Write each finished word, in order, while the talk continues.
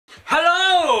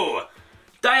Hello!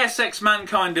 Deus Ex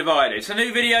Mankind Divided. It's a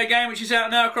new video game which is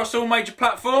out now across all major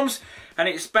platforms, and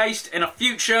it's based in a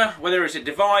future where there is a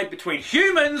divide between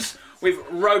humans with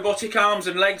robotic arms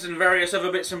and legs and various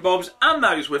other bits and bobs, and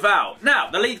those without.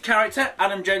 Now, the lead character,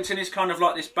 Adam Jensen, is kind of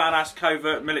like this badass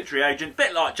covert military agent,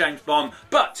 bit like James Bond,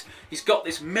 but he's got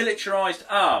this militarised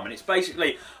arm, and it's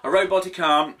basically a robotic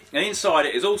arm, and inside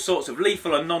it is all sorts of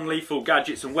lethal and non-lethal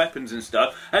gadgets and weapons and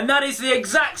stuff, and that is the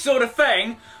exact sort of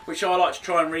thing which I like to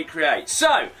try and recreate.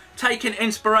 So, taking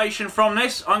inspiration from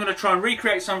this, I'm going to try and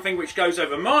recreate something which goes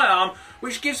over my arm,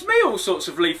 which gives me all sorts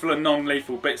of lethal and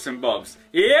non-lethal bits and bobs.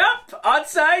 Yep, I'd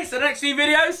say. So the next few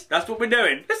videos, that's what we're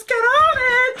doing. Let's get on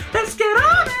it! Let's get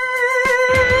on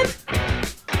it!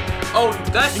 Oh,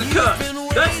 that's the cut!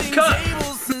 That's the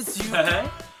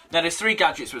cut! Now there's three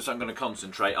gadgets which I'm going to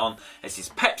concentrate on. There's his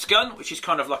Pep's gun, which is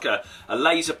kind of like a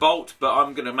laser bolt, but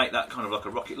I'm going to make that kind of like a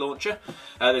rocket launcher.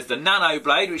 There's the nano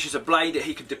blade, which is a blade that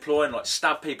he can deploy and like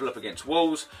stab people up against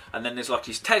walls. And then there's like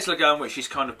his Tesla gun, which is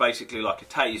kind of basically like a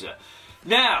taser.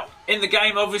 Now, in the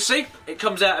game obviously, it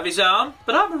comes out of his arm,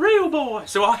 but I'm a real boy,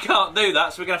 so I can't do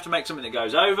that, so we're going to have to make something that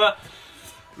goes over.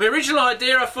 My original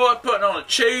idea, I thought I'd put it on a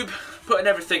tube, putting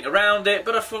everything around it,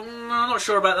 but I thought, I'm not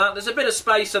sure about that. There's a bit of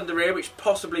space under here which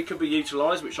possibly could be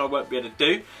utilised, which I won't be able to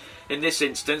do in this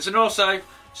instance, and also,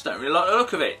 just don't really like the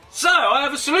look of it. So, I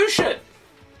have a solution!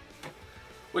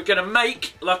 We're going to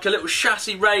make like a little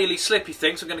chassis raily slippy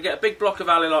thing, so I'm going to get a big block of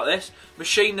alley like this,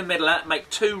 machine the middle out, make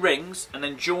two rings, and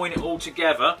then join it all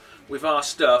together with our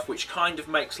stuff, which kind of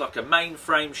makes like a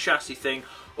mainframe chassis thing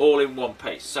all in one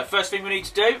piece. So first thing we need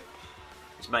to do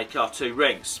is make our two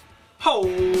rings. Ho!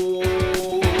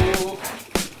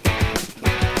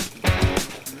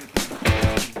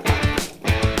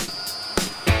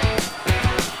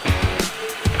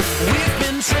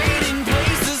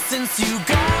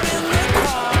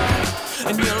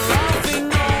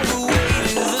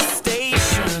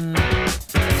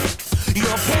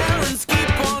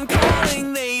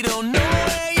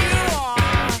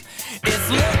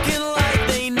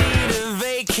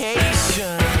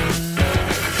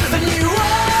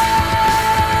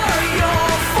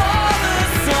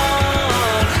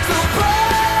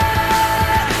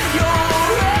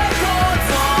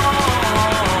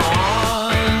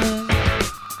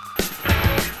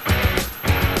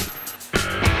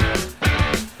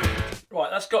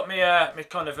 That's got me, me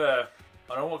kind of I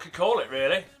don't know what I could call it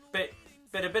really. Bit.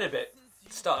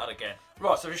 Start that again.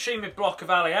 Right, so I've machined my block of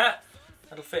alley out.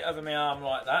 That'll fit over my arm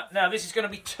like that. Now this is going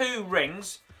to be two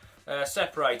rings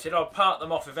separated. I'll part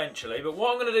them off eventually, but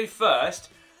what I'm going to do first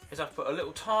is I've put a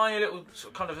little tiny little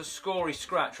sort of kind of a scory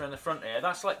scratch around the front here.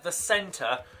 That's like the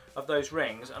centre of those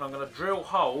rings, and I'm going to drill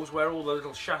holes where all the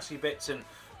little chassis bits and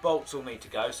bolts all need to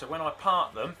go, so when I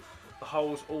part them, the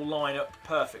holes all line up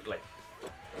perfectly.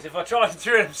 Because if I tried to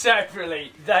drill them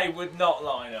separately, they would not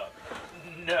line up.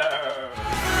 No.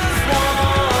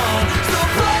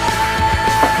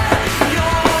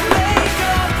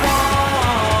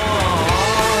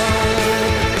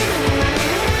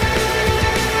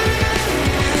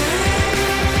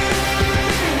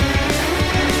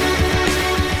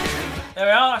 There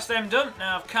we are, that's them done.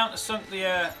 Now I've countersunk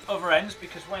the other ends,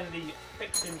 because when the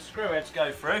fixing screw heads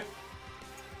go through, it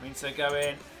means they go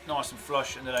in nice and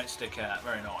flush and they don't stick out.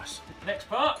 Very nice. Next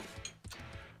part,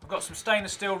 I've got some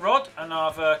stainless steel rod, and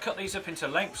I've cut these up into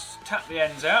lengths, tap the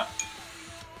ends out.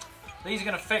 These are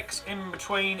going to fix in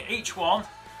between each one,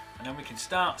 and then we can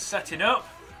start setting up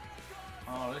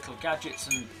our little gadgets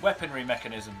and weaponry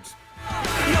mechanisms.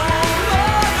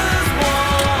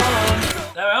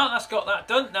 There we are, that's got that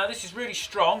done. Now this is really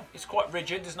strong, it's quite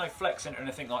rigid, there's no flex in it or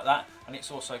anything like that, and it's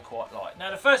also quite light.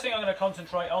 Now the first thing I'm going to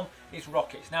concentrate on is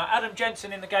rockets. Now Adam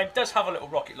Jensen in the game does have a little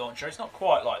rocket launcher. It's not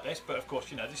quite like this, but of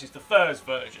course, you know, this is the first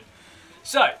version.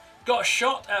 So, got a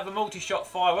shot out of a multi-shot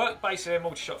firework. Basically a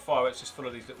multi-shot firework's just full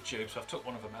of these little tubes, so I've took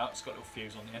one of them out, it's got a little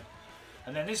fuse on the end.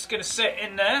 And then this is going to sit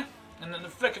in there, and then the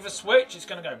flick of a switch, it's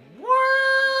going to go,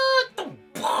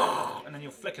 and then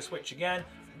you'll flick a switch again,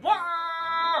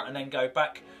 and then go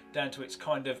back down to its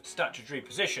kind of statutory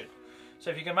position. So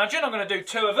if you can imagine, I'm going to do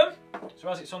two of them. So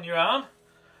as it's on your arm,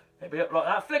 it'll be up like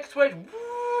that, flick switch, and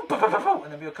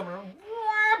then we'll come around,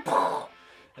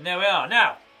 and there we are.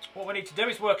 Now, what we need to do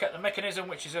is work out the mechanism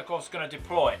which is of course going to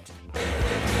deploy it.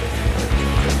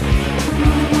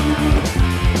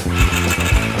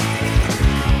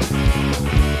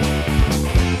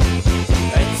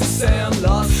 I'm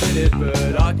lost in it,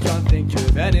 but I can't think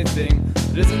of anything.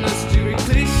 There isn't a stupid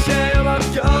cliche about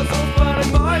girls all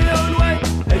finding my own way.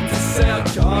 Hate to say I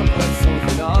can't write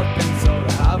something I've been told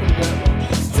I haven't got one.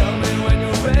 Just tell me when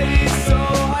you're ready so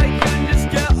I can just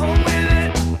get on with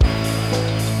it.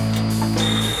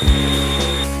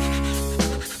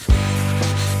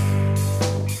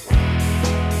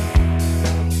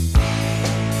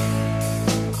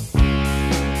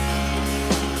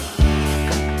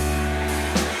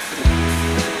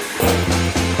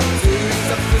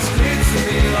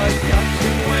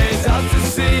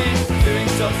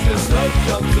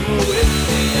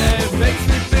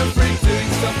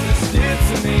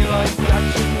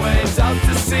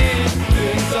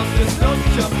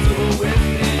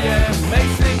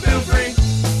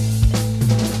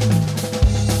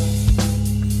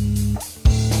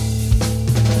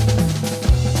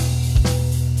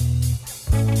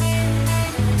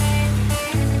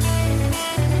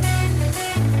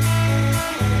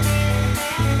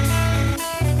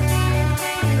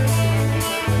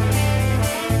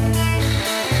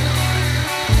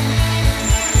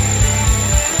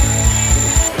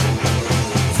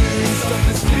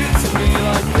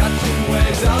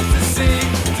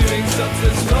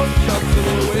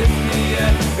 comfortable with me,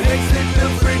 yeah. It makes me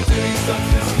feel free doing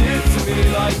something new to me,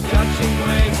 like catching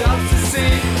waves out to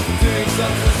sea. Doing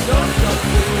something not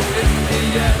comfortable with me,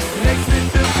 yeah. It makes me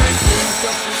feel free doing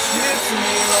something new to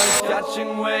me, like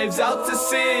catching waves out to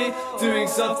sea. Doing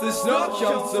something that's not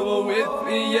comfortable with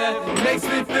me, yeah. It makes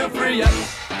me feel free, yeah.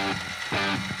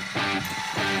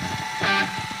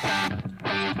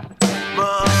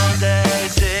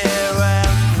 Monday's here and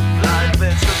life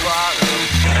hits the bottom.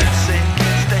 And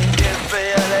sinking, stinking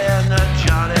feeling that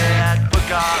Johnny had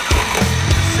forgotten.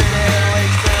 The city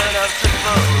wakes turn up to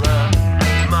fuller.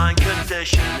 Mind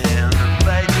conditioning, the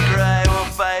fades of grey will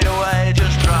fade away.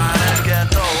 Just trying to get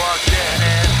the watching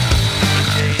in. The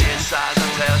genius size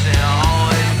and tells it'll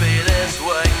always be this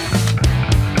way.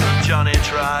 And Johnny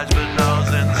tries but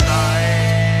knows inside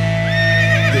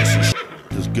this is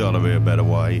there's gotta be a better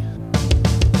way.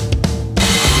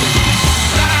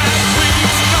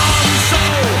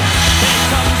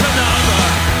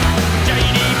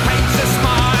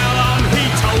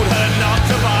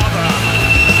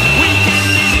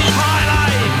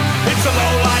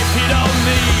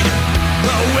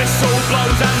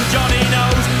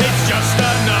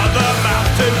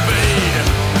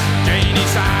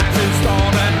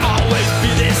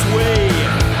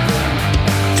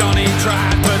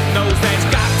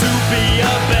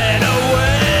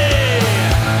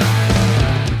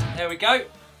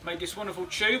 Made this wonderful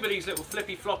tube with these little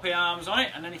flippy floppy arms on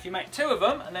it, and then if you make two of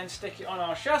them and then stick it on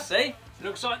our chassis, it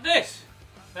looks like this.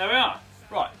 There we are.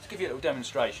 Right, let's give you a little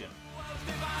demonstration.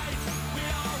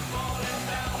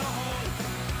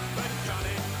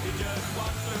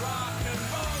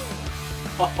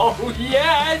 Oh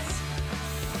yes!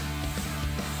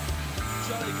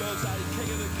 Johnny goes out, he's king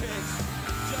of the kids.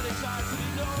 Johnny tries and he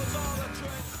knows all the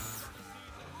tricks.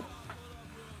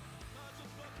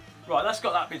 Right, that's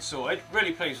got that bit sorted.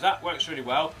 Really pleased with that, works really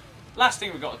well. Last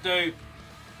thing we've got to do,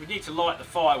 we need to light the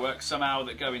fireworks somehow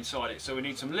that go inside it. So we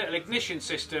need some little ignition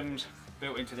systems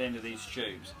built into the end of these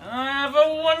tubes. And I have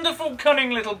a wonderful,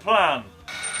 cunning little plan.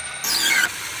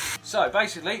 So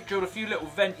basically, drilled a few little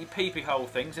venty peepee hole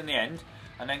things in the end,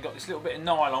 and then got this little bit of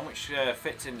nylon which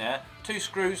fits in there. 2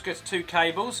 screws go to 2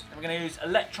 cables, and we're going to use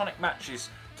electronic matches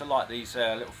to light these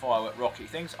little firework rocket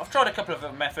things. I've tried a couple of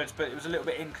other methods, but it was a little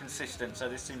bit inconsistent, so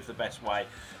this seems the best way.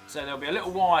 So there'll be a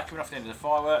little wire coming off the end of the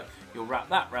firework. You'll wrap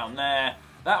that round there.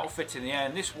 That will fit in the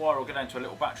end. This wire will go down to a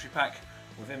little battery pack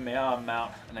within my arm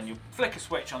mount, and then you flick a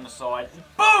switch on the side, and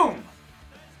boom!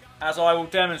 As I will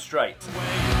demonstrate.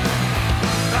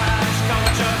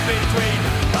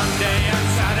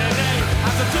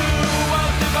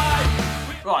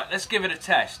 Right, let's give it a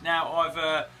test. Now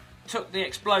I've took the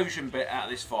explosion bit out of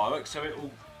this firework, so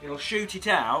it'll shoot it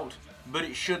out, but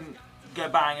it shouldn't go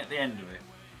bang at the end of it.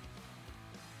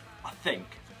 I think.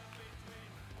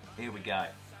 Here we go.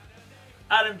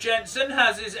 Adam Jensen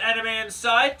has his enemy in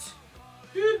sight.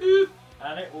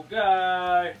 And it will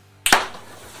go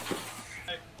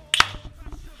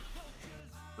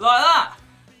like that.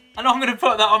 And I'm going to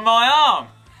put that on my arm.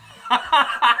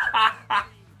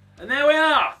 And there we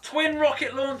are. Twin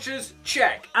rocket launchers,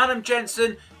 check. Adam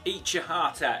Jensen, eat your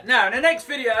heart out. Now, in the next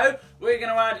video, we're going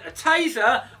to add a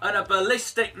taser and a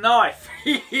ballistic knife.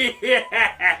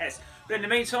 Yes! But in the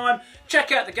meantime,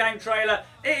 check out the game trailer.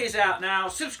 It is out now.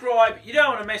 Subscribe. You don't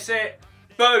want to miss it.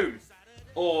 Boom.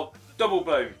 Or double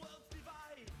boom.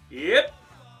 Yep.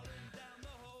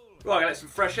 Right, I'll let some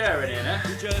fresh air in here now.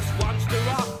 He just wants to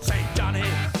rock, say Johnny.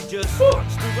 He just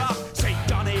wants to rock, say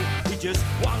Johnny. He just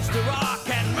wants to rock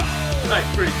and roll.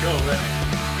 That's pretty cool,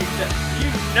 isn't it? You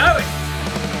know it.